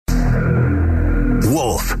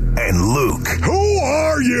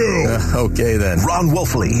Okay, then. Ron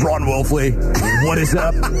Wolfley. Ron Wolfley. What is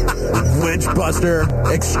up? Witchbuster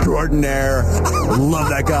extraordinaire. Love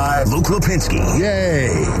that guy. Luke Lipinski. Yay.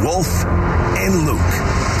 Wolf and Luke.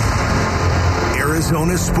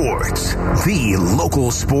 Arizona Sports, the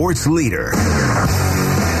local sports leader.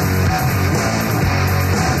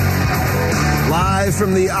 Live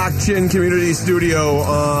from the Auction Community Studio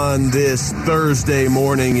on this Thursday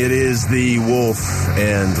morning, it is the Wolf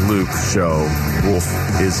and Luke show. Wolf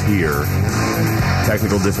is here.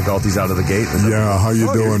 Technical difficulties out of the gate. Yeah, how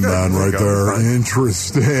you doing, man? Right there.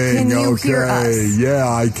 Interesting. Can you hear us? Yeah,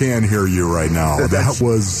 I can hear you right now. That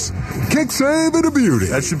was kick save and a beauty.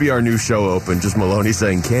 That should be our new show open. Just Maloney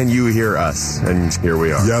saying, "Can you hear us?" And here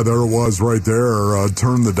we are. Yeah, there it was right there.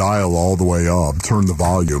 Turn the dial all the way up. Turn the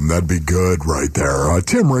volume. That'd be good right there.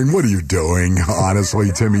 Tim Ring, what are you doing?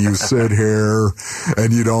 Honestly, Timmy, you sit here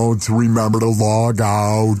and you don't remember to log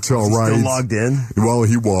out. All right. Still logged in? Well,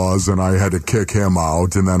 he was, and I had to kick him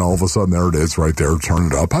out, and then all of a sudden, there it is right there. Turn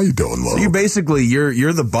it up. How you doing, Lou? So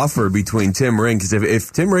you're the buffer between Tim Ring, because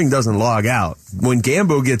if Tim Ring doesn't log out, when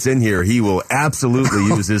Gambo gets in here, he will absolutely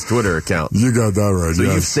use his Twitter account. You got that right. So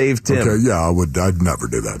yes. You've saved Tim. Okay, yeah, I'd never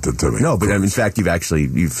do that to Timmy. No, but in fact,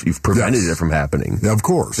 you've prevented it from happening. Yeah, of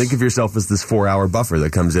course. Think of yourself as this 4-hour buffer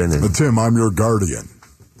that comes in. And Tim, I'm your guardian.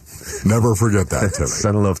 Never forget that, Timmy.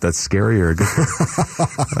 I don't know if that's scary or good.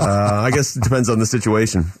 I guess it depends on the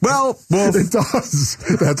situation. Well, it does.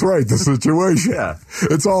 That's right, the situation. Yeah.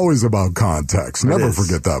 It's always about context. Never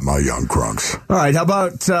forget that, my young crunks. All right, how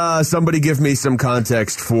about somebody give me some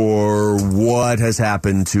context for what has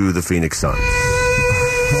happened to the Phoenix Suns?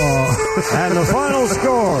 And the final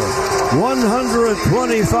score,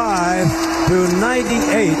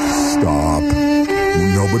 125-98. Stop.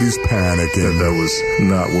 Nobody's panicking. That was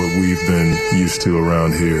not what we've been used to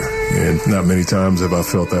around here. And not many times have I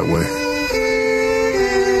felt that way.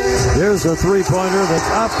 Here's a three-pointer that's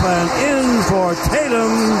up and in for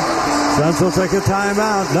Tatum. Suns will take a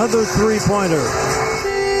timeout. Another three-pointer.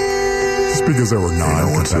 Just because they were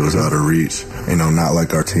once it was out of reach, not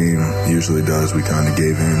like our team usually does. We kind of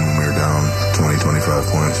gave in when we were down 20, 25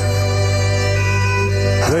 points.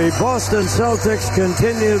 The Boston Celtics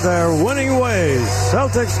continue their winning ways.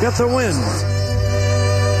 Celtics get the win.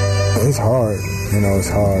 It's hard. It's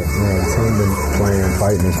hard. The team been playing,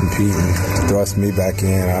 fighting, and competing to thrust me back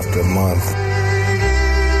in after a month.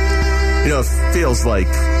 It feels like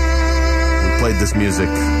we played this music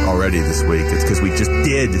already this week. It's because we just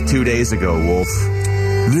did 2 days ago, Wolf.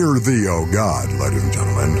 Near thee, oh God, ladies and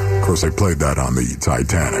gentlemen. Of course, they played that on the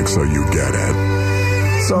Titanic, so you get it.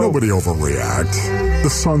 So nobody overreact. The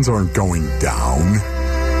Suns aren't going down.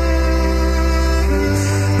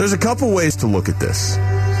 There's a couple ways to look at this,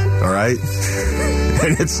 all right?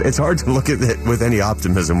 And it's hard to look at it with any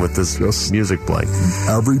optimism with this music playing.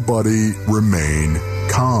 Everybody remain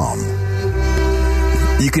calm.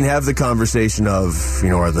 You can have the conversation of,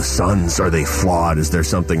 are the Suns, are they flawed? Is there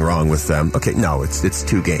something wrong with them? Okay, no, it's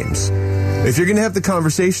 2 games. If you're going to have the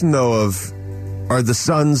conversation, though, of are the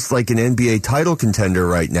Suns like an NBA title contender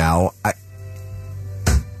right now,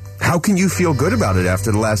 how can you feel good about it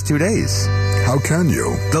after the last 2 days? How can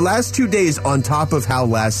you? The last 2 days on top of how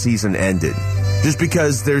last season ended. Just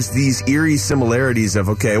because there's these eerie similarities of,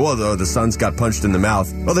 the Suns got punched in the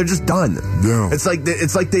mouth. Well, they're just done. Yeah. It's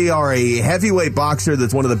like they are a heavyweight boxer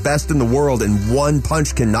that's one of the best in the world, and one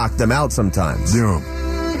punch can knock them out sometimes. Yeah.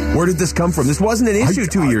 Where did this come from? This wasn't an issue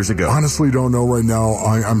 2 years ago. I honestly don't know right now.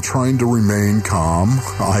 I'm trying to remain calm.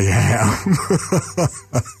 I am.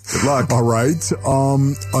 Good luck. All right.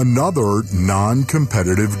 Another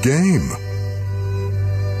non-competitive game.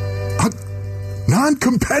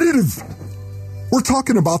 Non-competitive. We're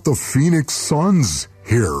talking about the Phoenix Suns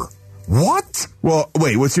here. What? Well,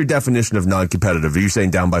 wait, what's your definition of non-competitive? Are you saying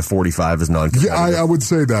down by 45 is non-competitive? Yeah, I would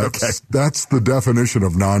say that's the definition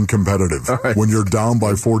of non-competitive. Right. When you're down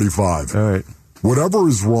by 45. All right. Whatever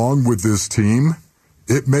is wrong with this team,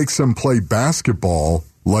 it makes them play basketball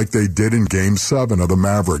like they did in Game 7 of the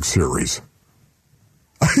Mavericks series.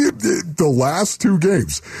 The last 2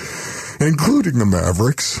 games, including the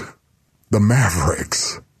Mavericks.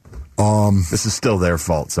 This is still their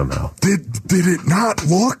fault somehow. Did it not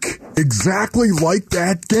look exactly like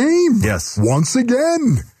that game? Yes. Once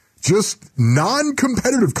again, Just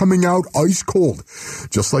non-competitive, coming out ice cold,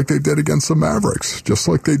 just like they did against the Mavericks, just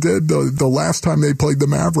like they did the last time they played the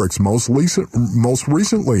Mavericks, most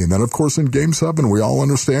recently. And then, of course, in Game 7, we all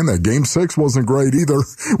understand that. Game 6 wasn't great either.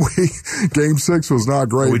 Game 6 was not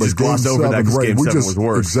great. We just glossed over that because Game 7 was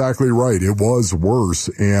worse. Exactly right. It was worse.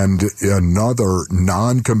 And another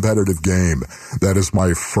non-competitive game. That is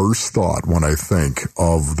my first thought when I think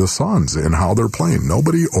of the Suns and how they're playing.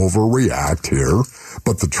 Nobody overreact here,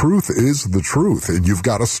 but the truth is the truth, and you've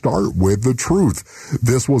got to start with the truth.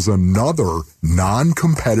 This was another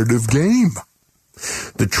non-competitive game.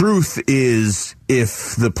 The truth is,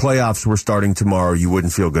 if the playoffs were starting tomorrow, you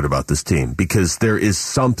wouldn't feel good about this team because there is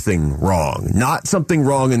something wrong. Not something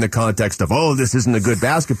wrong in the context of, oh, this isn't a good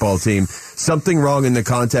basketball team. Something wrong in the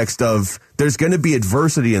context of there's going to be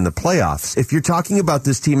adversity in the playoffs. If you're talking about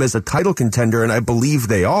this team as a title contender, and I believe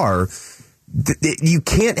they are, you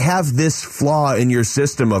can't have this flaw in your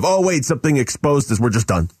system of, oh, wait, something exposed us. We're just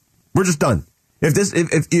done. We're just done.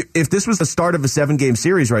 If this was the start of a 7-game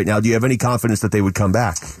series right now, do you have any confidence that they would come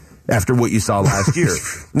back after what you saw last year?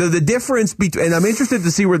 The difference between, and I'm interested to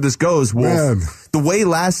see where this goes, Wolf. The way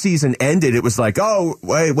last season ended, it was like, oh,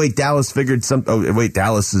 wait, Dallas figured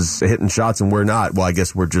Dallas is hitting shots and we're not. Well, I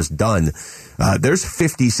guess we're just done. There's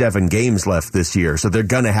 57 games left this year, so they're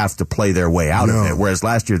going to have to play their way out of it, whereas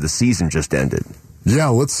last year the season just ended. Yeah,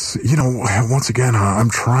 let's, once again,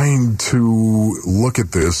 I'm trying to look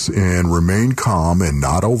at this and remain calm and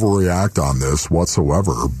not overreact on this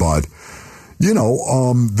whatsoever. But,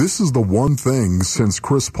 this is the one thing since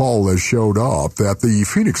Chris Paul has showed up that the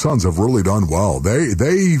Phoenix Suns have really done well. They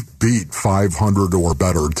beat 500 or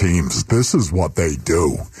better teams. This is what they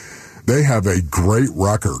do. They have a great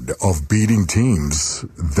record of beating teams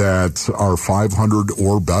that are 500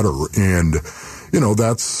 or better. And,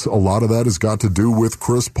 that's a lot of that has got to do with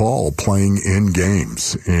Chris Paul playing in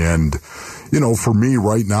games. And, for me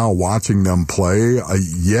right now, watching them play,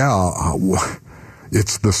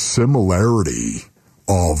 it's the similarity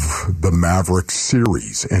of the Mavericks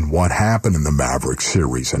series and what happened in the Mavericks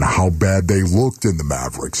series and how bad they looked in the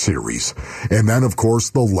Mavericks series. And then, of course,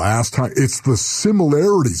 the last time, it's the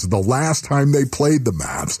similarities of the last time they played the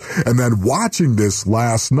Mavs. And then watching this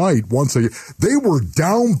last night, once again, they were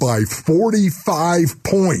down by 45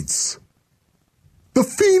 points. The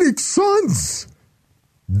Phoenix Suns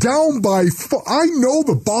down by, I know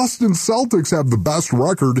the Boston Celtics have the best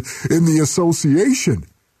record in the association.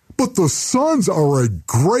 But the Suns are a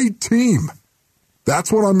great team.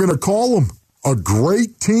 That's what I'm going to call them, a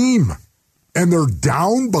great team. And they're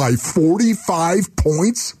down by 45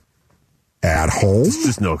 points at home? It's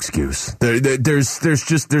just no excuse.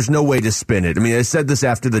 There's no way to spin it. I mean, I said this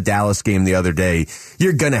after the Dallas game the other day.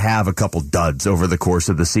 You're going to have a couple duds over the course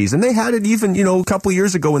of the season. They had it even, a couple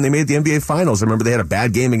years ago when they made the NBA Finals. I remember they had a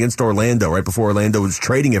bad game against Orlando right before Orlando was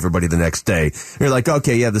trading everybody the next day. And you're like,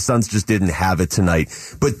 okay, yeah, the Suns just didn't have it tonight.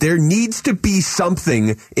 But there needs to be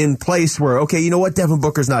something in place where, okay, you know what? Devin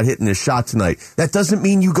Booker's not hitting his shot tonight. That doesn't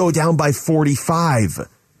mean you go down by 45.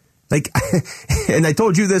 And I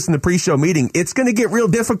told you this in the pre-show meeting, it's going to get real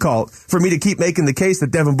difficult for me to keep making the case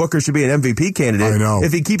that Devin Booker should be an MVP candidate. I know.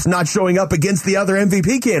 If he keeps not showing up against the other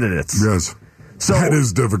MVP candidates. Yes. So that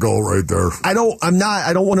is difficult right there. I don't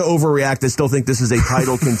want to overreact. I still think this is a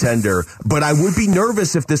title contender, but I would be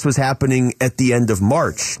nervous if this was happening at the end of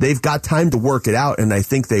March. They've got time to work it out, and I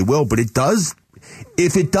think they will, but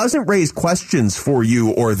if it doesn't raise questions for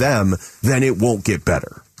you or them, then it won't get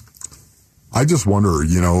better. I just wonder,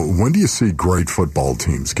 when do you see great football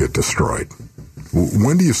teams get destroyed?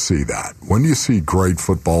 When do you see that? When do you see great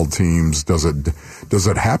football teams? Does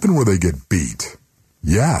it happen where they get beat?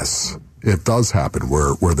 Yes, it does happen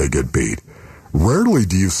where they get beat. Rarely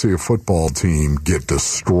do you see a football team get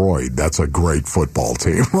destroyed. That's a great football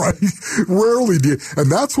team, right? Rarely do you,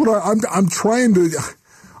 and that's what I'm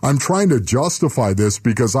trying to justify this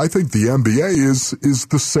because I think the NBA is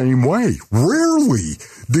the same way. Rarely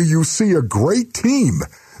do you see a great team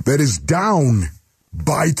that is down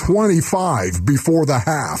by 25 before the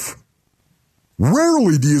half.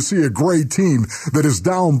 Rarely do you see a great team that is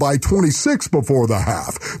down by 26 before the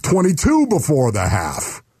half, 22 before the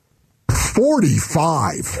half,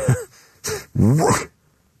 45.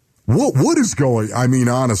 What is going? I mean,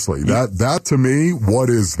 honestly, that to me, what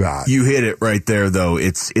is that? You hit it right there, though.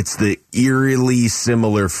 It's the eerily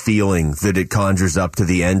similar feeling that it conjures up to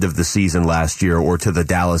the end of the season last year or to the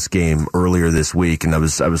Dallas game earlier this week. And I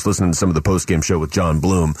was listening to some of the post-game show with John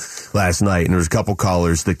Bloom last night, and there was a couple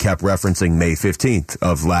callers that kept referencing May 15th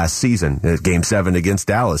of last season, Game 7 against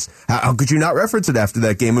Dallas. How could you not reference it after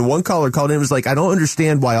that game? And one caller called in and was like, I don't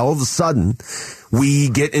understand why all of a sudden we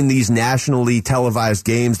get in these nationally televised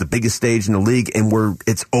games, the biggest stage in the league, and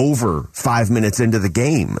it's over 5 minutes into the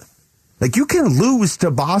game. Like, you can lose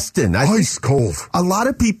to Boston. Ice cold. A lot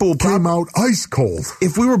of people came out ice cold.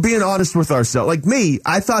 If we were being honest with ourselves, like me,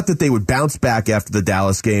 I thought that they would bounce back after the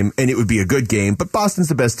Dallas game, and it would be a good game, but Boston's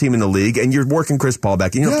the best team in the league, and you're working Chris Paul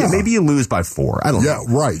back. And, okay, maybe you lose by 4. I don't know.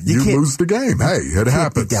 Yeah, right. You lose the game. Hey, it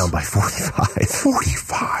happens. Be down by 45.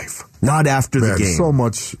 45. Not after the game. So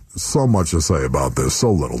much to say about this.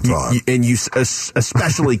 So little time. And you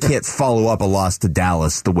especially can't follow up a loss to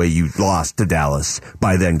Dallas the way you lost to Dallas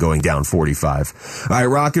by then going down 45. All right,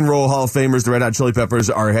 Rock and Roll Hall of Famers, the Red Hot Chili Peppers,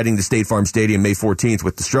 are heading to State Farm Stadium May 14th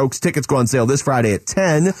with the Strokes. Tickets go on sale this Friday at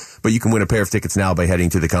 10, but you can win a pair of tickets now by heading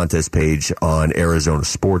to the contest page on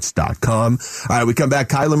ArizonaSports.com. All right, we come back.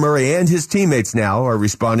 Kyler Murray and his teammates now are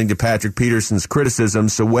responding to Patrick Peterson's criticism.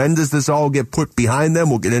 So when does this all get put behind them?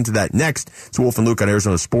 We'll get into that next. It's Wolf and Luke on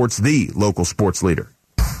Arizona Sports, the local sports leader.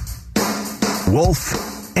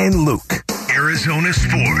 Wolf and Luke. Arizona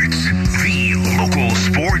Sports, the local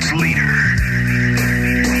sports leader.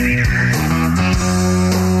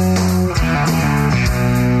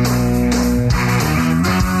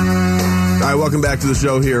 All right, welcome back to the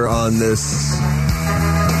show here on this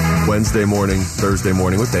Thursday morning.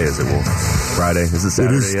 What day is it, Wolf? Friday? Is it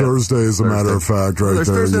Saturday? It is Thursday, as a matter of fact, right there.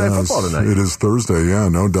 Thursday night football tonight. It is Thursday, yeah,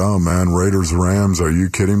 no doubt, man. Raiders, Rams, are you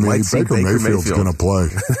kidding me? Baker Mayfield's going to play.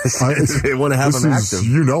 They want to have him active.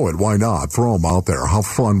 You know it. Why not? Throw him out there. How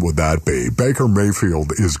fun would that be? Baker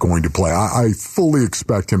Mayfield is going to play. I fully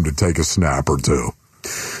expect him to take a snap or two.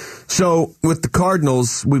 So, with the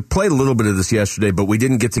Cardinals, we played a little bit of this yesterday, but we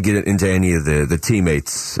didn't get to get into any of the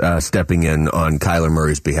teammates stepping in on Kyler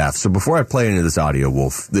Murray's behalf. So before I play into this audio,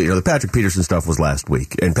 Wolf, the Patrick Peterson stuff was last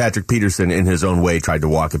week. And Patrick Peterson, in his own way, tried to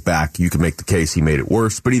walk it back. You can make the case he made it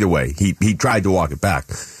worse, but either way, he tried to walk it back.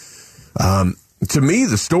 To me,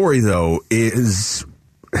 the story, though, is...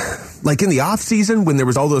 like in the offseason when there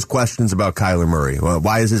was all those questions about Kyler Murray. Well,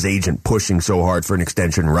 why is his agent pushing so hard for an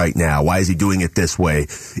extension right now? Why is he doing it this way?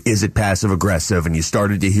 Is it passive aggressive? And you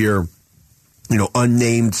started to hear,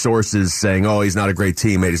 unnamed sources saying, oh, he's not a great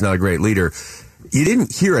teammate. He's not a great leader. You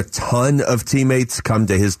didn't hear a ton of teammates come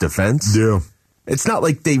to his defense. Yeah. It's not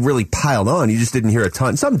like they really piled on. You just didn't hear a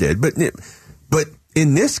ton. Some did, but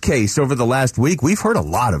in this case, over the last week, we've heard a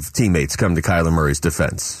lot of teammates come to Kyler Murray's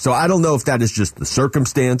defense. So I don't know if that is just the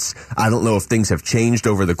circumstance. I don't know if things have changed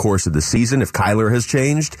over the course of the season, if Kyler has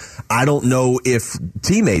changed. I don't know if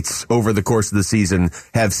teammates over the course of the season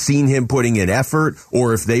have seen him putting in effort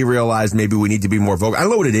or if they realize maybe we need to be more vocal. I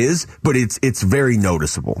don't know what it is, but it's very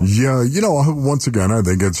noticeable. Yeah, once again, I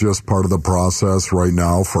think it's just part of the process right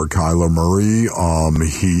now for Kyler Murray.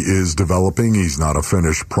 He is developing. He's not a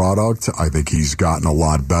finished product. I think he's gotten a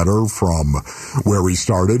lot better from where he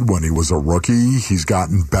started when he was a rookie. He's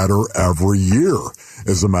gotten better every year,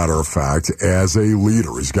 as a matter of fact, as a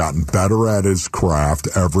leader. He's gotten better at his craft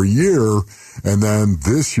every year. And then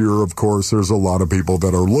this year, of course, there's a lot of people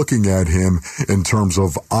that are looking at him in terms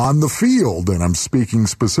of on the field. And I'm speaking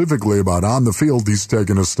specifically about on the field, he's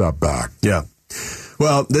taken a step back. Yeah.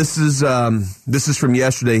 Well, this is from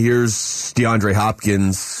yesterday. Here's DeAndre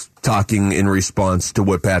Hopkins talking in response to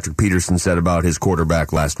what Patrick Peterson said about his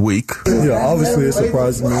quarterback last week. Yeah, obviously it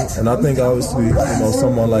surprised me, and I think obviously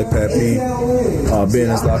someone like Pat P, being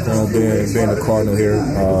in his locker room, being a Cardinal here,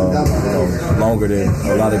 longer than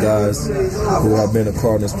a lot of guys who have been a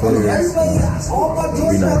Cardinals player.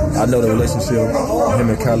 I know the relationship him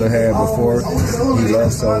and Kyler had before he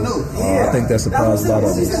left, so I think that surprised a lot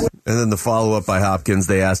of us. And then the follow-up by Hopkins,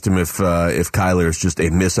 they asked him if Kyler is just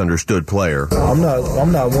a misunderstood player. I'm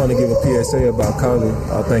not one to give a PSA about Kyler.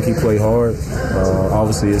 I think he played hard.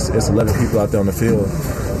 Obviously, it's 11 people out there on the field,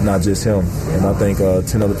 not just him. And I think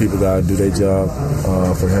 10 other people got to do their job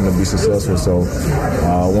for him to be successful. So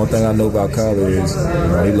one thing I know about Kyler is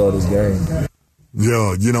he loves his game.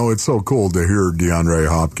 Yeah, it's so cool to hear DeAndre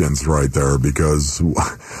Hopkins right there because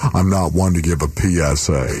I'm not one to give a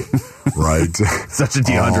PSA, right? Such a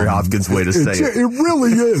DeAndre Hopkins way to say it. It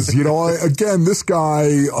really is. Again, this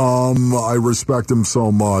guy, I respect him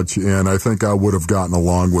so much, and I think I would have gotten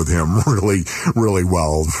along with him really, really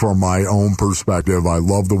well. From my own perspective, I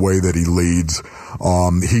love the way that he leads.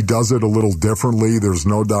 He does it a little differently. There's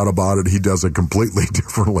no doubt about it. He does it completely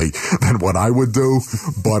differently than what I would do.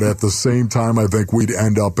 But at the same time, I think we'd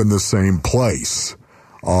end up in the same place.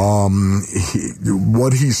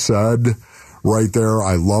 What he said right there,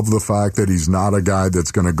 I love the fact that he's not a guy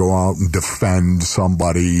that's going to go out and defend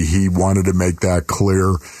somebody. He wanted to make that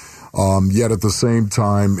clear. Yet at the same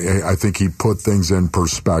time, I think he put things in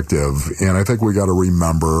perspective. And I think we got to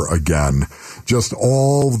remember, again, just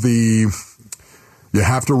all the You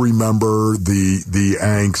have to remember the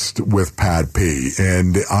angst with Pat P.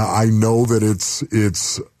 And I know that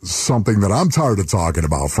it's something that I'm tired of talking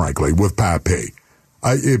about, frankly, with Pat P.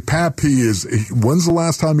 Pat P when's the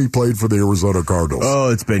last time he played for the Arizona Cardinals? Oh,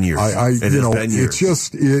 it's been years. It's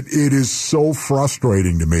just, it is so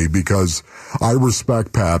frustrating to me because I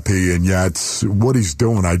respect Pat P, and yet what he's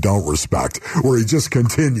doing I don't respect, where he just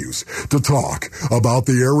continues to talk about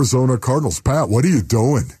the Arizona Cardinals. Pat, what are you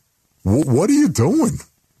doing? What are you doing?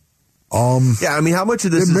 Yeah, I mean, how much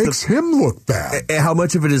of this makes him look bad? How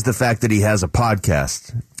much of it is the fact that he has a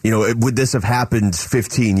podcast? Would this have happened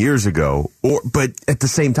 15 years ago? But at the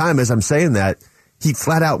same time, as I'm saying that, he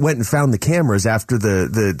flat out went and found the cameras after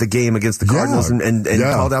the game against the Cardinals and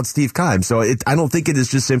called out Steve Keim. So I don't think it is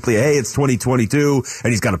just simply, hey, it's 2022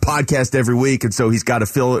 and he's got a podcast every week, and so he's got to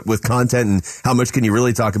fill it with content. And how much can you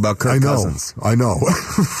really talk about Kirk Cousins? I know.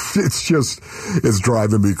 It's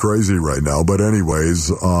driving me crazy right now. But anyways,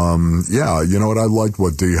 you know what? I liked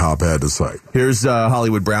what D-Hop had to say. Here's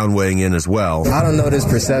Hollywood Brown weighing in as well. I don't know this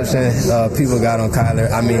perception people got on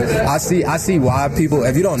Kyler. I mean, I see why people,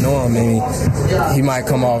 if you don't know him, he might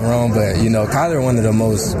come off wrong, but, Kyler, one of the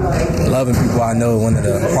most loving people I know, one of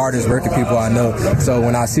the hardest working people I know. So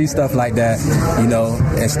when I see stuff like that,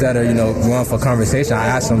 instead of, going for conversation, I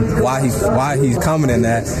ask him why he's coming in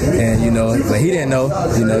that, and, but he didn't know,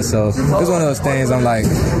 so it's one of those things I'm like,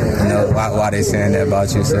 why they saying that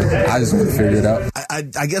about you? So I just figured it out.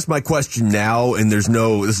 I guess my question now, and this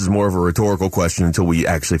is more of a rhetorical question until we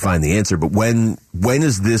actually find the answer, but when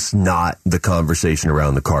is this not the conversation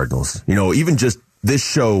around the Cardinals? Even just this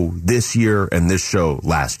show this year and this show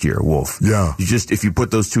last year, Wolf. Yeah. If you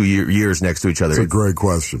put those 2 years next to each other. It's a great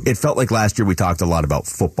question. It felt like last year we talked a lot about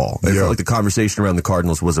football. It felt like the conversation around the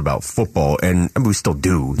Cardinals was about football, and we still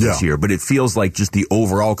do this year, but it feels like just the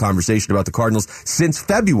overall conversation about the Cardinals since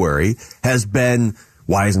February has been,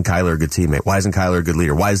 why isn't Kyler a good teammate? Why isn't Kyler a good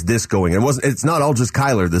leader? Why is this going? It's not all just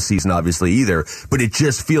Kyler this season, obviously, either, but it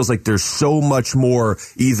just feels like there's so much more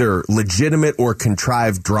either legitimate or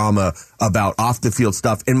contrived drama about off-the-field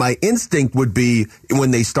stuff. And my instinct would be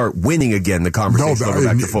when they start winning again, the conversation will go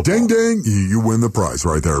back to football. Ding, ding, you win the prize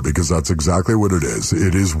right there, because that's exactly what it is.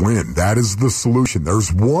 It is win. That is the solution.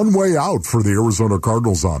 There's one way out for the Arizona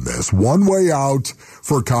Cardinals on this. One way out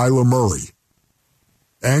for Kyler Murray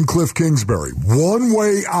and Cliff Kingsbury. One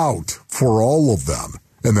way out for all of them,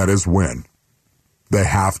 and that is win. They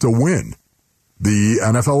have to win. The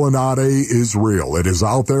NFL Anade is real. It is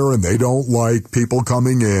out there, and they don't like people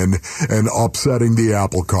coming in and upsetting the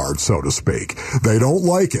apple cart, so to speak. They don't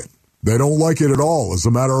like it. They don't like it at all. As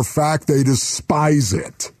a matter of fact, they despise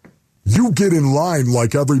it. You get in line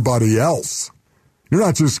like everybody else. You're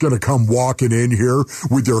not just going to come walking in here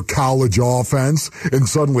with your college offense and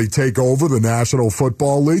suddenly take over the National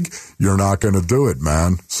Football League. You're not going to do it,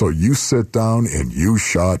 man. So you sit down and you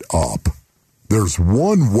shut up. There's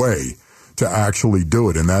one way to actually do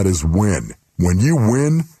it, and that is win. When you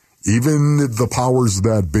win, even the powers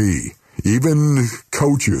that be, even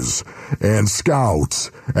coaches and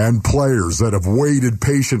scouts and players that have waited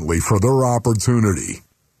patiently for their opportunity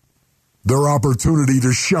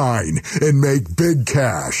to shine and make big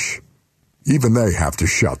cash, even they have to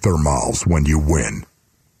shut their mouths when you win.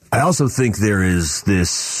 I also think there is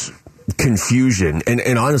this confusion,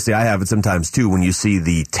 and honestly, I have it sometimes too, when you see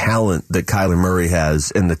the talent that Kyler Murray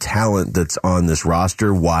has and the talent that's on this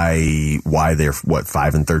roster, why they're,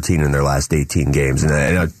 5-13 in their last 18 games. And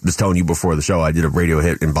I was telling you before the show, I did a radio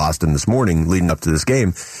hit in Boston this morning leading up to this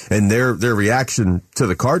game, and their reaction to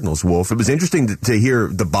the Cardinals, Wolf, it was interesting to hear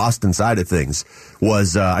the Boston side of things.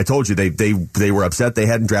 Was I told you they were upset they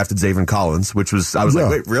hadn't drafted Zaven Collins, which was, I was like,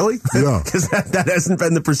 wait, really? Yeah. Because that hasn't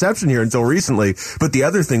been the perception here until recently. But the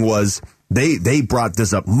other thing was, they brought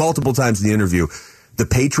this up multiple times in the interview. The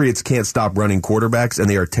Patriots can't stop running quarterbacks, and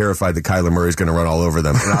they are terrified that Kyler Murray is going to run all over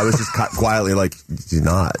them. And I was just quietly like, he's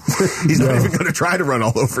not. He's not even going to try to run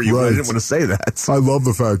all over you. Right. I didn't want to say that. I love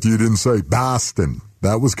the fact you didn't say Boston.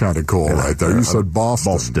 That was kind of cool right there. You said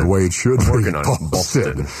Boston, the way it should be. Working on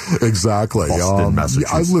Boston. Exactly. Boston,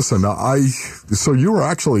 Massachusetts. So you were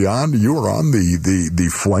actually on the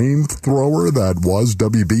flamethrower that was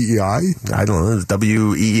WBEI? I don't know. It was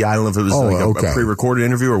WEEI. I don't know if it was a pre-recorded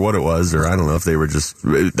interview or what it was, or I don't know if they were just,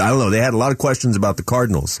 I don't know. They had a lot of questions about the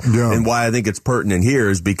Cardinals. Yeah. And why I think it's pertinent here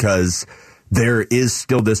is because there is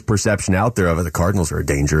still this perception out there of the Cardinals are a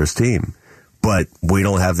dangerous team. But we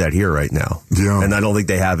don't have that here right now. Yeah. And I don't think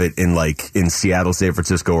they have it in Seattle, San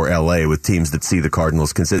Francisco, or LA with teams that see the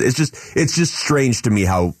Cardinals consider. It's just strange to me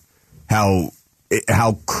how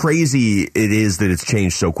crazy it is that it's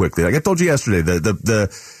changed so quickly. Like I told you yesterday,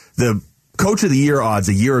 the coach of the year odds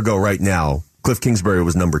a year ago right now Cliff Kingsbury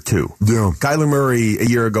was number 2. Yeah. Kyler Murray, a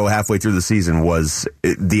year ago, halfway through the season, was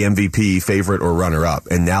the MVP favorite or runner-up,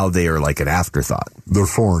 and now they are like an afterthought. They're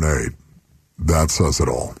 4-8. That says it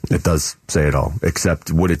all. It does say it all,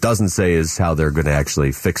 except what it doesn't say is how they're going to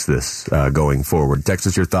actually fix this going forward. Text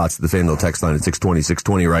us your thoughts at the FanDuel text line at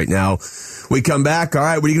 620 right now. We come back. All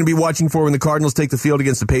right, what are you going to be watching for when the Cardinals take the field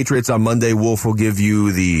against the Patriots on Monday? Wolf will give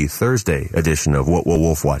you the Thursday edition of What Will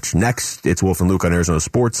Wolf Watch. Next, it's Wolf and Luke on Arizona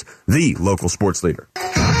Sports, the local sports leader.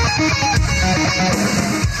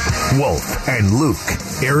 Wolf and Luke,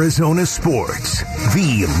 Arizona Sports,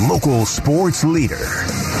 the local sports leader.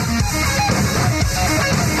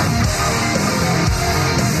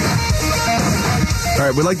 All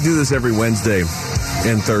right, we like to do this every Wednesday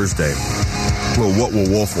and Thursday. Well, What Will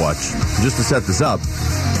Wolf Watch? Just to set this up,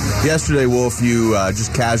 yesterday, Wolf, you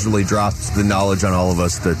just casually dropped the knowledge on all of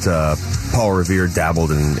us that Paul Revere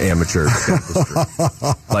dabbled in amateur dentistry.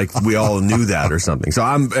 Like we all knew that or something. So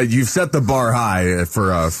you've set the bar high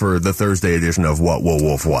for the Thursday edition of What Will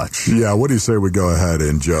Wolf Watch? Yeah, what do you say we go ahead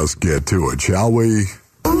and just get to it, shall we?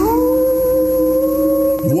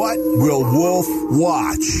 What will Wolf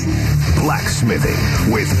watch?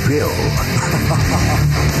 Blacksmithing with Bill.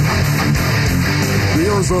 The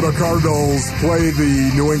Arizona Cardinals play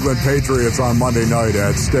the New England Patriots on Monday night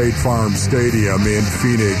at State Farm Stadium in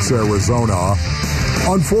Phoenix, Arizona.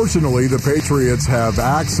 Unfortunately, the Patriots have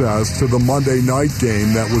access to the Monday night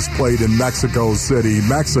game that was played in Mexico City,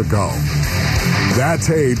 Mexico. That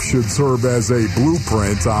tape should serve as a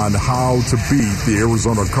blueprint on how to beat the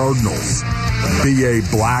Arizona Cardinals. Be a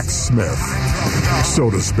blacksmith,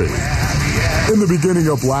 so to speak. In the beginning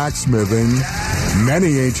of blacksmithing,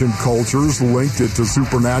 many ancient cultures linked it to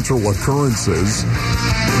supernatural occurrences.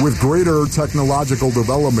 With greater technological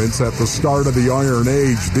developments at the start of the Iron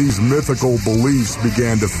Age, these mythical beliefs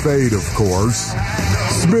began to fade, of course.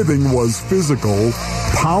 Smithing was physical.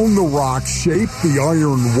 Pound the rock, shape the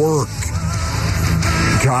iron work.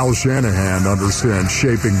 Kyle Shanahan understands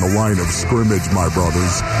shaping the line of scrimmage, my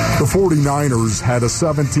brothers. The 49ers had a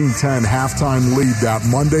 17-10 halftime lead that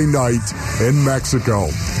Monday night in Mexico.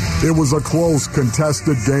 It was a close,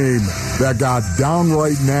 contested game that got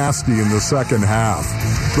downright nasty in the second half.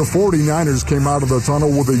 The 49ers came out of the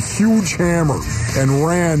tunnel with a huge hammer and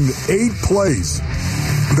ran 8 plays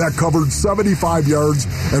that covered 75 yards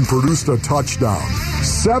and produced a touchdown.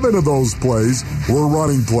 7 of those plays were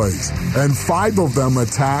running plays, and 5 of them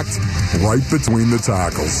attacked right between the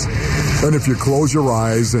tackles. And if you close your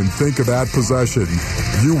eyes and think of that possession,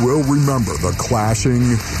 you will remember the clashing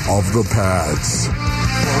of the pads.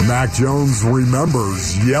 Mac Jones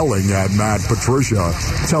remembers yelling at Matt Patricia,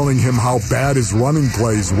 telling him how bad his running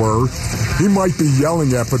plays were. He might be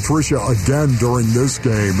yelling at Patricia again during this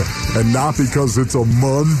game, and not because it's a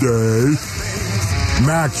Monday.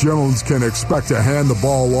 Mac Jones can expect to hand the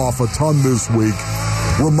ball off a ton this week.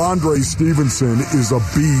 Ramondre Stevenson is a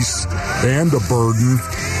beast and a burden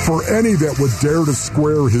for any that would dare to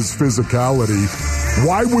square his physicality.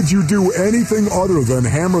 Why would you do anything other than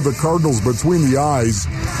hammer the Cardinals between the eyes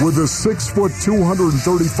with a 6-foot,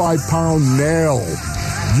 235-pound nail?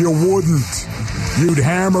 You wouldn't. You'd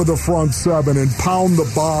hammer the front 7 and pound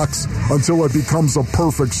the box until it becomes a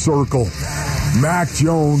perfect circle. Mac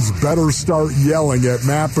Jones better start yelling at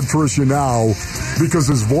Matt Patricia now, because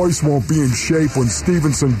his voice won't be in shape when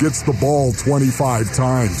Stevenson gets the ball 25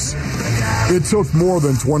 times. It took more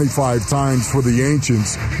than 25 times for the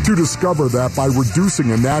ancients to discover that by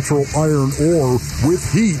reducing a natural iron ore with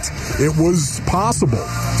heat, it was possible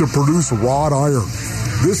to produce wrought iron.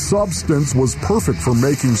 This substance was perfect for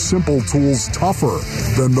making simple tools tougher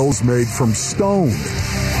than those made from stone.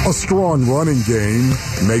 A strong running game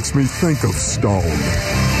makes me think of stone.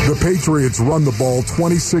 The Patriots run the ball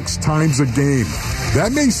 26 times a game.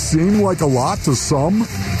 That may seem like a lot to some,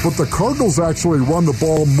 but the Cardinals actually run the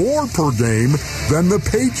ball more per game than the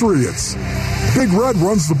Patriots. Big Red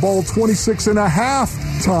runs the ball 26 and a half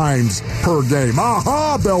times per game.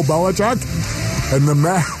 Aha, Bill Belichick.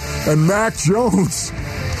 And Mac Jones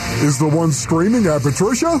is the one screaming at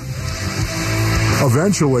Patricia?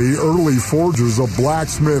 Eventually, early forgers of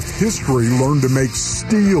blacksmith history learned to make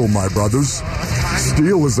steel, my brothers.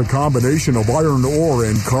 Steel is a combination of iron ore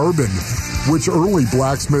and carbon, which early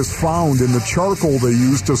blacksmiths found in the charcoal they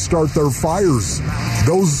used to start their fires.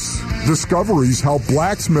 Those discoveries helped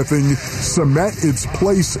blacksmithing cement its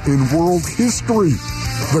place in world history.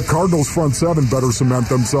 The Cardinals' front 7 better cement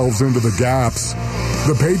themselves into the gaps.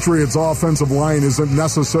 The Patriots' offensive line isn't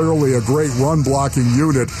necessarily a great run-blocking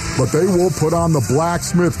unit, but they will put on the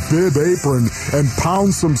blacksmith bib apron and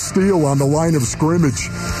pound some steel on the line of scrimmage.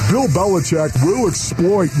 Bill Belichick will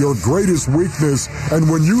exploit your greatest weakness, and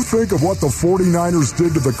when you think of what the 49ers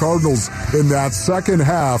did to the Cardinals in that second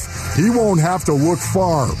half, he won't have to look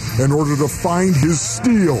far in order to find his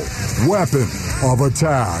steel weapon of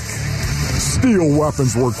attack. Steel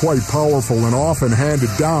weapons were quite powerful and often handed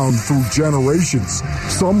down through generations.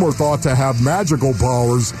 Some were thought to have magical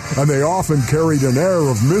powers, and they often carried an air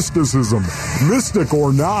of mysticism. Mystic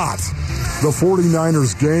or not, the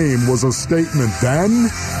 49ers game was a statement then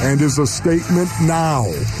and is a statement now,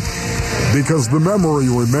 because the memory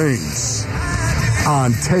remains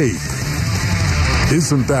on tape.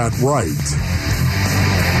 Isn't that right,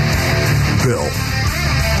 Bill?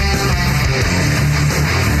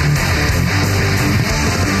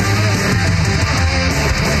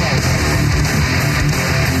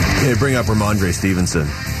 Yeah, bring up Ramondre Stevenson.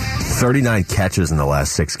 39 catches in the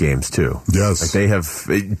last 6 games, too. Yes. Like they have,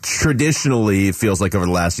 traditionally, it feels like over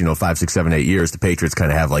the last, 5, 6, 7, 8 years, the Patriots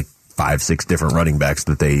kind of have like 5, 6 different running backs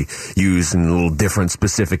that they use in little different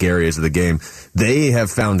specific areas of the game. They have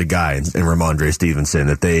found a guy in Ramondre Stevenson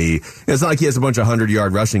that it's not like he has a bunch of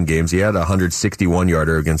 100-yard rushing games. He had a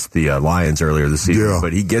 161-yarder against the Lions earlier this season.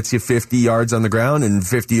 But he gets you 50 yards on the ground and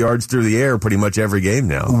 50 yards through the air pretty much every game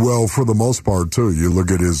now. Well, for the most part, too. You look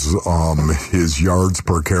at his yards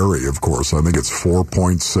per carry, of course. I think it's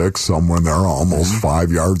 4.6, somewhere in there, almost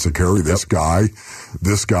 5 yards a carry. This guy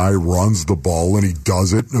runs the ball, and he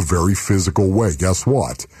does it in a very physical way. Guess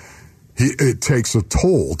what? It takes a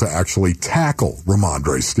toll to actually tackle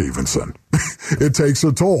Ramondre Stevenson. It takes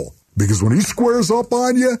a toll, because when he squares up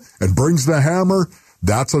on you and brings the hammer,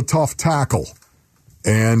 that's a tough tackle.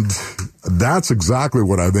 And that's exactly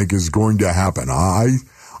what I think is going to happen.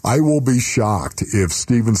 I will be shocked if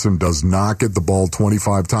Stevenson does not get the ball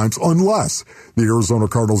 25 times, unless the Arizona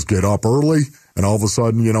Cardinals get up early and all of a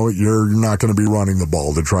sudden, you're not going to be running the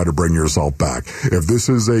ball to try to bring yourself back. If this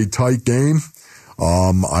is a tight game,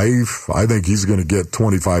 I think he's going to get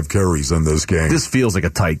 25 carries in this game. This feels like a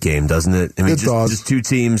tight game, doesn't it? I mean, it does. Just two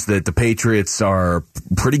teams that the Patriots are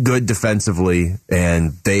pretty good defensively,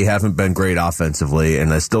 and they haven't been great offensively.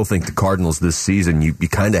 And I still think the Cardinals this season, you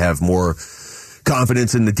kind of have more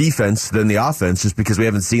confidence in the defense than the offense, just because we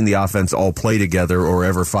haven't seen the offense all play together or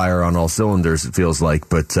ever fire on all cylinders, it feels like.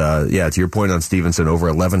 But, to your point on Stevenson, over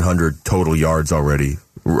 1,100 total yards already,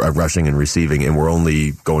 rushing and receiving, and we're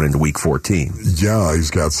only going into week 14. Yeah, he's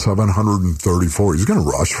got 734. He's going to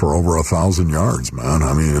rush for over 1,000 yards, man.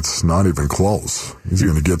 I mean, it's not even close. He's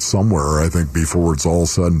going to get somewhere, I think, before it's all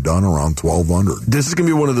said and done, around 1,200. This is going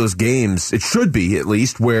to be one of those games, it should be at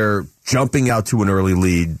least, where jumping out to an early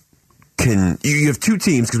lead you have two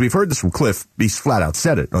teams, because we've heard this from Cliff, he's flat out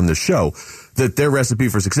said it on this show, that their recipe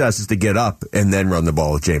for success is to get up and then run the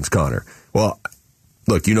ball with James Conner. Well,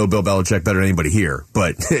 look, Bill Belichick better than anybody here,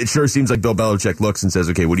 but it sure seems like Bill Belichick looks and says,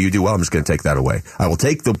 okay, what do you do? Well, I'm just going to take that away. I will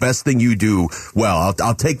take the best thing you do well.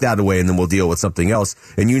 I'll take that away, and then we'll deal with something else.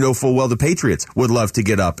 And you know full well the Patriots would love to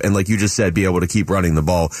get up and, like you just said, be able to keep running the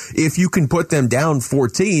ball. If you can put them down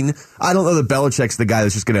 14, I don't know that Belichick's the guy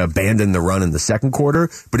that's just going to abandon the run in the second quarter,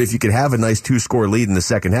 but if you could have a nice 2-score lead in the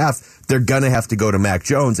second half, they're going to have to go to Mac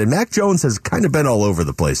Jones, and Mac Jones has kind of been all over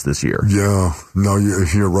the place this year. Yeah, no,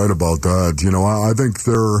 you're right about that. I think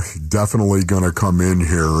they're definitely going to come in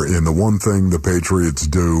here, and the one thing the Patriots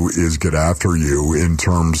do is get after you in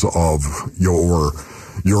terms of your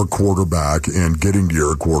quarterback and getting to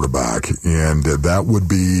your quarterback, and that would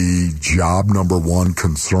be job number one,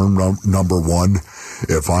 concern number one.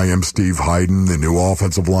 If I am Steve Hyden, the new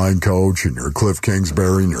offensive line coach, and you're Cliff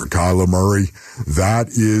Kingsbury and you're Kyler Murray, that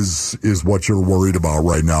is what you're worried about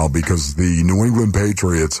right now, because the New England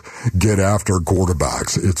Patriots get after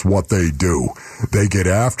quarterbacks. It's what they do. They get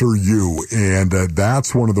after you, and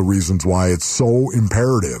that's one of the reasons why it's so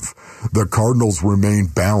imperative the Cardinals remain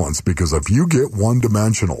balanced, because if you get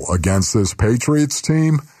one-dimensional against this Patriots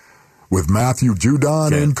team with Matthew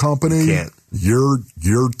Judon and company,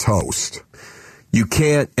 you're toast. You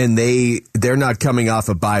can't, and they're not coming off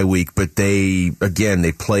a bye week, but they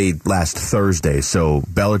played last Thursday, so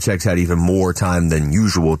Belichick's had even more time than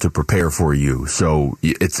usual to prepare for you. So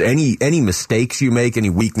it's any mistakes you make, any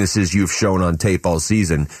weaknesses you've shown on tape all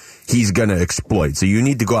season, he's going to exploit. So you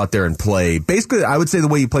need to go out there and play, basically, I would say the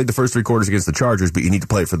way you played the first 3 quarters against the Chargers, but you need to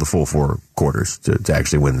play it for the full 4 quarters to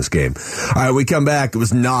actually win this game. All right, we come back. It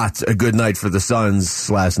was not a good night for the Suns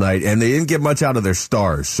last night, and they didn't get much out of their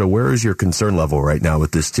stars. So where is your concern level right now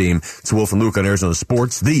with this team? It's Wolf and Luke on Arizona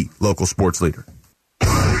Sports, the local sports leader.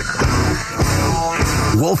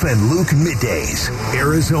 Wolf and Luke Middays,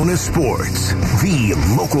 Arizona Sports, the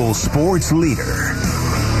local sports leader.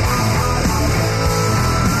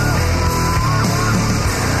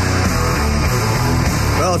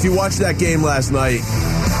 Well, if you watched that game last night,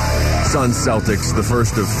 Suns Celtics, the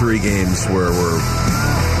first of 3 games where we're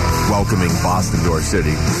welcoming Boston to our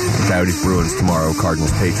city. Coyotes Bruins tomorrow,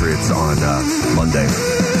 Cardinals Patriots on Monday.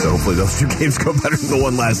 So hopefully those 2 games go better than the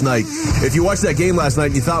one last night. If you watched that game last night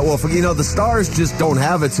and you thought, well, the Stars just don't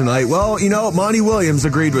have it tonight. Well, Monty Williams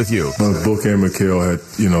agreed with you. Book and McHale had,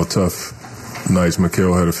 tough nights.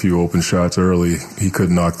 McHale had a few open shots early. He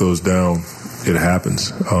couldn't knock those down. It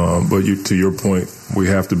happens. But to your point, we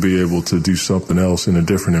have to be able to do something else in a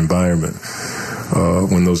different environment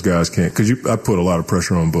when those guys can't. Because I put a lot of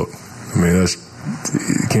pressure on Book.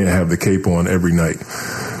 You can't have the cape on every night,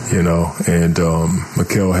 And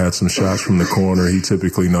McHale had some shots from the corner. He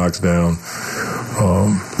typically knocks down.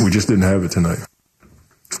 We just didn't have it tonight.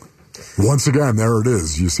 Once again, there it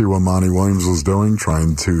is. You see what Monty Williams was doing,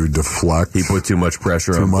 trying to deflect. He put too much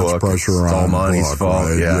pressure on Book. It's all Monty's fault.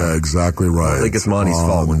 Right? Yeah, exactly right. I think it's Monty's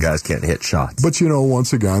fault when guys can't hit shots. But,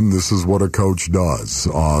 once again, this is what a coach does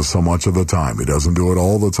so much of the time. He doesn't do it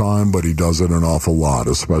all the time, but he does it an awful lot,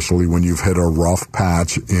 especially when you've hit a rough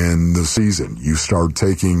patch in the season. You start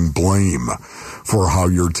taking blame for how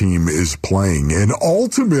your team is playing. And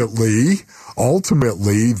ultimately,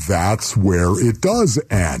 that's where it does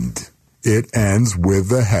end. It ends with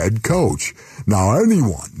the head coach. Now,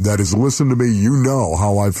 anyone that has listened to me, you know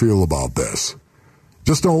how I feel about this.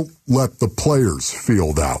 Just don't let the players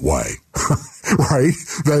feel that way, right?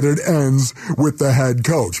 That it ends with the head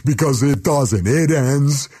coach, because it doesn't. It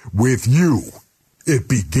ends with you. It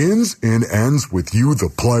begins and ends with you, the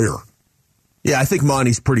player. Yeah, I think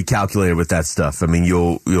Monty's pretty calculated with that stuff.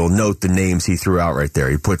 You'll note the names he threw out right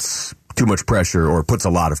there. He puts too much pressure, or puts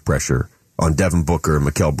a lot of pressure, on Devin Booker and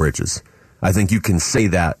Mikal Bridges. I think you can say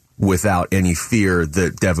that without any fear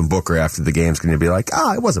that Devin Booker after the game is going to be like,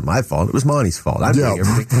 it wasn't my fault. It was Monty's fault. I'm doing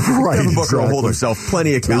everything. Right, Devin Booker will hold himself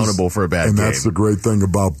plenty accountable for a bad game. And that's the great thing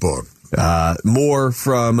about Book. More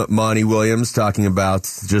from Monty Williams talking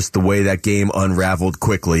about just the way that game unraveled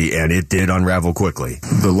quickly, and it did unravel quickly.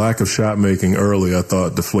 The lack of shot making early, I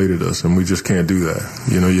thought, deflated us, and we just can't do that.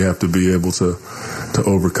 You have to be able to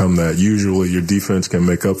overcome that. Usually your defense can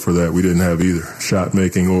make up for that. We didn't have either shot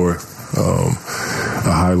making or a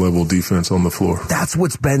high-level defense on the floor. That's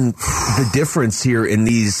what's been the difference here in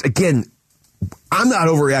these. Again, I'm not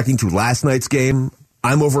overreacting to last night's game.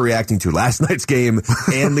 I'm overreacting to last night's game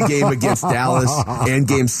and the game against Dallas and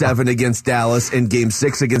Game 7 against Dallas and Game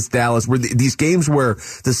 6 against Dallas, where these games where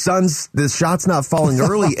the Suns, the shot's not falling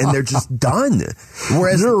early and they're just done.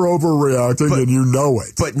 Whereas you're overreacting and you know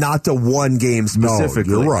it. But not to one game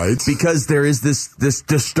specifically. No, you're right. Because there is this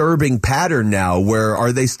disturbing pattern now where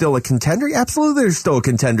are they still a contender? Absolutely, they're still a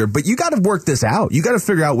contender, but you got to work this out. You got to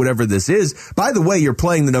figure out whatever this is. By the way, you're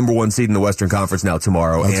playing the number 1 seed in the Western Conference now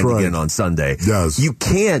tomorrow. That's and right. Again on Sunday. Yes. You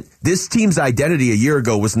can't. This team's identity a year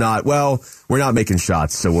ago was not, well, we're not making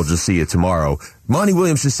shots, so we'll just see you tomorrow. Monty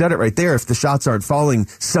Williams just said it right there. If the shots aren't falling,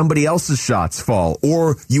 somebody else's shots fall.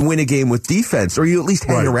 Or you win a game with defense, or you at least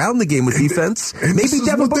hang around the game with defense.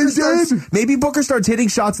 Maybe Booker starts hitting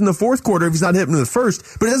shots in the fourth quarter if he's not hitting in the first,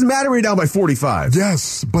 but it doesn't matter when you're down by 45.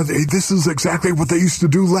 Yes, but this is exactly what they used to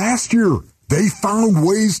do last year. They found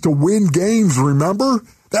ways to win games, remember?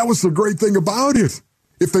 That was the great thing about it.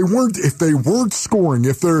 If they weren't scoring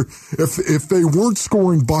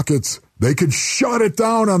buckets, they could shut it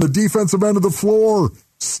down on the defensive end of the floor.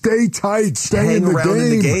 Stay tight, stay in the game. In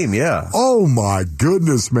the game, yeah. Oh my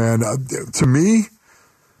goodness, man. To me,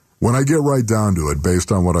 when I get right down to it,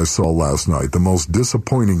 based on what I saw last night, the most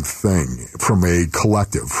disappointing thing from a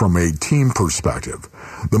collective, from a team perspective,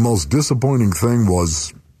 the most disappointing thing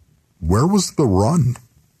was, where was the run?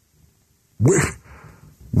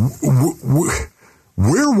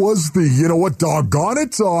 Where was the, you know what, doggone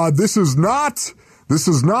it, this is not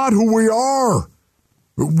who we are.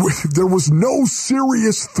 There was no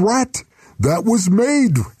serious threat that was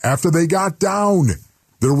made after they got down.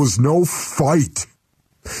 There was no fight.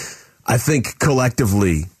 I think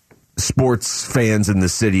collectively, sports fans in the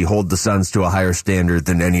city hold the Suns to a higher standard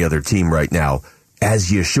than any other team right now.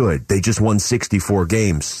 As you should. They just won 64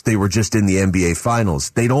 games. They were just in the NBA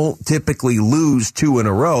Finals. They don't typically lose 2 in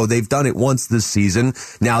a row. They've done it once this season.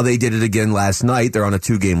 Now they did it again last night. They're on a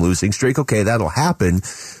 2-game losing streak. Okay, that'll happen.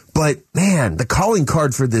 But, man, the calling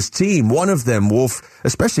card for this team, one of them, Wolf,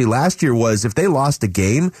 especially last year, was if they lost a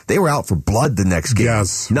game, they were out for blood the next game.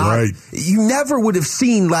 Yes, right. You never would have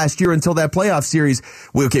seen last year until that playoff series,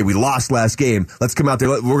 we lost last game. Let's come out there.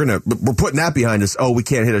 We're putting that behind us. Oh, we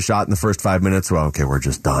can't hit a shot in the first 5 minutes. Well, okay, we're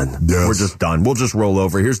just done. Yes. We're just done. We'll just roll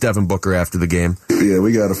over. Here's Devin Booker after the game. Yeah,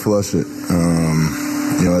 we got to flush it.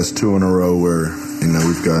 That's 2 in a row where,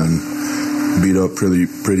 we've gotten beat up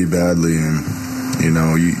pretty badly, and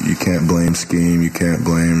you can't blame scheme, you can't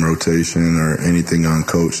blame rotation or anything on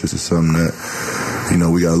coach. This is something that,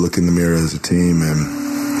 we got to look in the mirror as a team,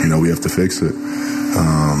 and, we have to fix it.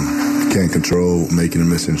 Can't control making and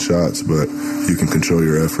missing shots, but you can control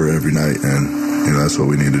your effort every night, and, that's what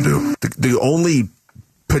we need to do. The only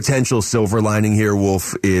potential silver lining here,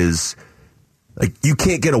 Wolf, is... you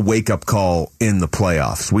can't get a wake-up call in the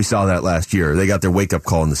playoffs. We saw that last year. They got their wake-up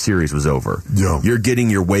call and the series was over. Yeah. You're getting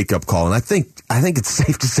your wake-up call, and I think it's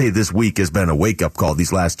safe to say this week has been a wake-up call,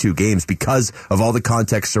 these last 2 games, because of all the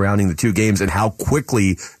context surrounding the 2 games and how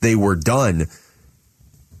quickly they were done.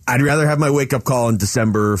 I'd rather have my wake-up call on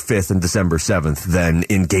December 5th and December 7th than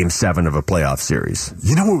in Game 7 of a playoff series.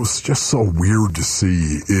 You know what was just so weird to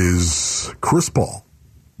see is Chris Paul,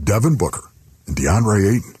 Devin Booker, and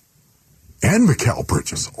DeAndre Ayton, and Mikal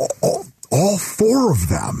Bridges, all 4 of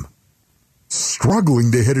them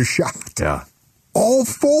struggling to hit a shot. Yeah. All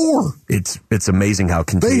 4. It's amazing how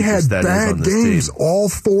contagious that is on this team. They had bad games, all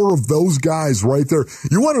 4 of those guys right there.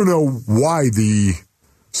 You want to know why the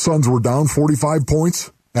Suns were down 45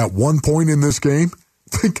 points at one point in this game?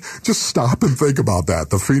 Just stop and think about that.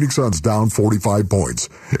 The Phoenix Suns down 45 points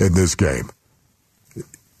in this game.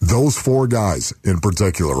 Those 4 guys in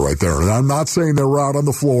particular right there. And I'm not saying they were out on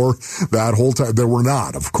the floor that whole time. They were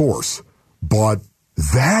not, of course. But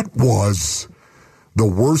that was the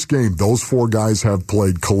worst game those 4 guys have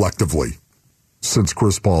played collectively since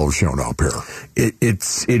Chris Paul has shown up here. It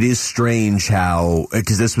is strange how,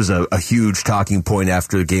 because this was a huge talking point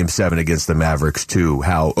after Game 7 against the Mavericks too,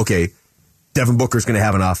 how, okay, Devin Booker's going to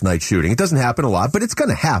have an off night shooting. It doesn't happen a lot, but it's going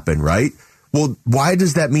to happen, right? Well, why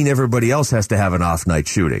does that mean everybody else has to have an off-night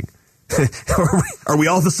shooting? Are we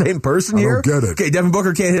all the same person here? I don't get it. Okay, Devin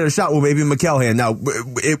Booker can't hit a shot. Well, maybe McElhan. Now,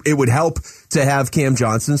 it would help to have Cam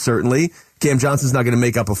Johnson, certainly. Cam Johnson's not going to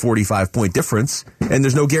make up a 45-point difference, and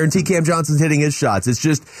there's no guarantee Cam Johnson's hitting his shots. It's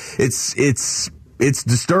just, it's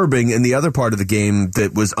disturbing. And the other part of the game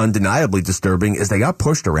that was undeniably disturbing is they got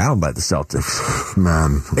pushed around by the Celtics.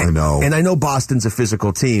 Man, I know. And I know Boston's a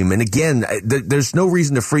physical team. And again, there's no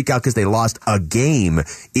reason to freak out because they lost a game.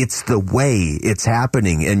 It's the way it's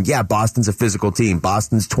happening. And yeah, Boston's a physical team.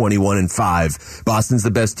 Boston's 21-5. Boston's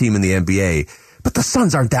the best team in the NBA. But the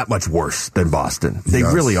Suns aren't that much worse than Boston. They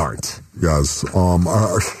really aren't. Yes.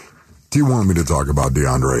 Do you want me to talk about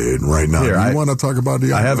DeAndre Ayton right now? Here, do you want to talk about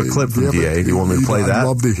DeAndre? I have a clip from DA. Do you want me to play that? I'd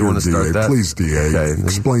love to hear DA. Please, DA,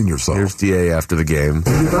 explain yourself. Here's DA after the game.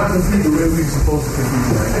 You're not compete the way we're supposed to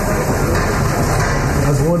compete.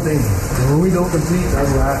 That's one thing. When we don't compete,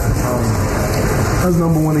 that's what happens. That's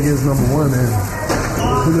number 1 against number 1, and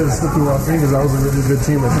we let it slip through our fingers. That was a really good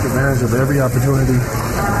team that took advantage of every opportunity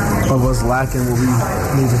of us lacking what we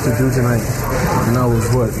needed to do tonight. And that was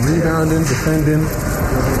what? Rebounding, defending,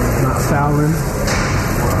 not fouling,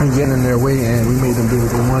 and getting in their way, and we made them do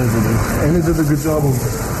what they wanted to do. And they did a good job of,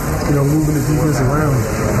 moving the defense around,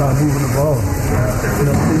 moving the ball.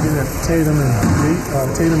 Thinking that Tatum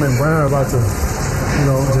and Brown are about to,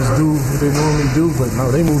 just do what they normally do, but no,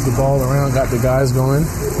 they moved the ball around, got the guys going.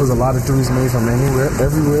 There was a lot of threes made from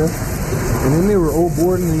everywhere. And then they were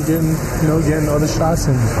boarding and getting other shots,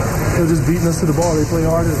 and they were just beating us to the ball. They play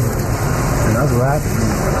harder, and that's what happened.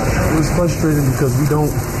 It was frustrating because we don't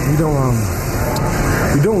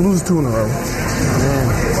lose 2 in a row. And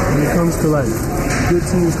when it comes to good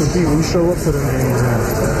teams competing, we show up for them games.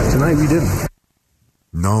 And tonight we didn't.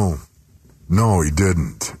 No, he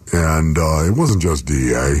didn't. And it wasn't just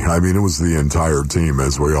DA. I mean, it was the entire team,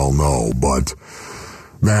 as we all know. But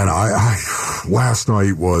man, I last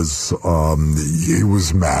night was it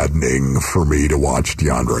was maddening for me to watch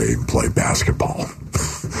DeAndre play basketball.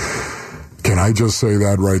 Can I just say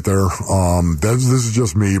that right there? This is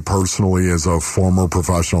just me personally as a former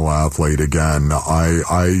professional athlete. Again,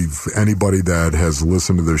 anybody that has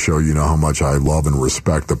listened to the show, you know how much I love and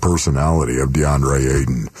respect the personality of DeAndre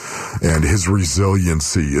Ayton, and his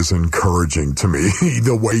resiliency is encouraging to me.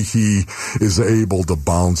 The way he is able to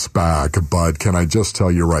bounce back. But can I just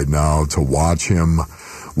tell you right now, to watch him,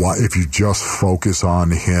 if you just focus on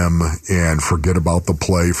him and forget about the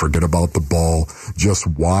play, forget about the ball, just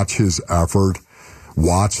watch his effort,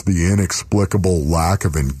 watch the inexplicable lack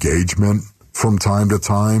of engagement from time to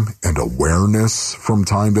time and awareness from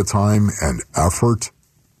time to time and effort,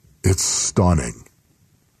 it's stunning.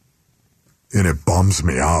 And it bums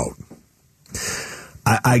me out.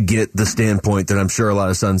 I get the standpoint that I'm sure a lot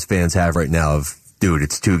of Suns fans have right now of, dude,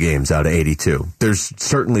 it's 2 games out of 82. There's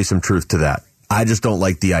certainly some truth to that. I just don't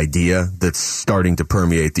like the idea that's starting to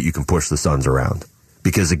permeate that you can push the Suns around.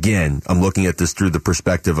 Because, again, I'm looking at this through the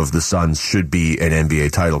perspective of the Suns should be an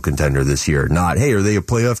NBA title contender this year. Not, hey, are they a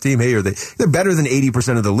playoff team? Hey, they're better than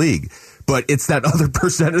 80% of the league. But it's that other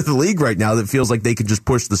percent of the league right now that feels like they could just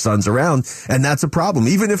push the Suns around, and that's a problem.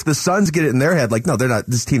 Even if the Suns get it in their head, like, no, they're not.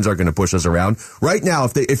 These teams aren't going to push us around. Right now,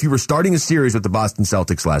 if you were starting a series with the Boston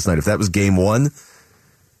Celtics last night, if that was game 1,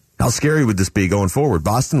 how scary would this be going forward?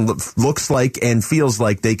 Boston looks like and feels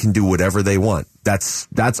like they can do whatever they want. That's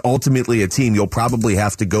ultimately a team you'll probably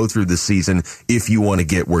have to go through this season if you want to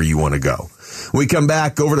get where you want to go. When we come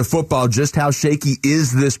back over to football, just how shaky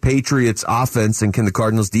is this Patriots offense, and can the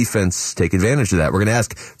Cardinals defense take advantage of that? We're going to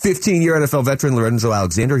ask 15-year NFL veteran Lorenzo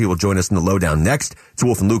Alexander. He will join us in the lowdown next. It's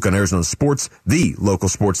Wolf and Luke on Arizona Sports, the local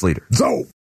sports leader. So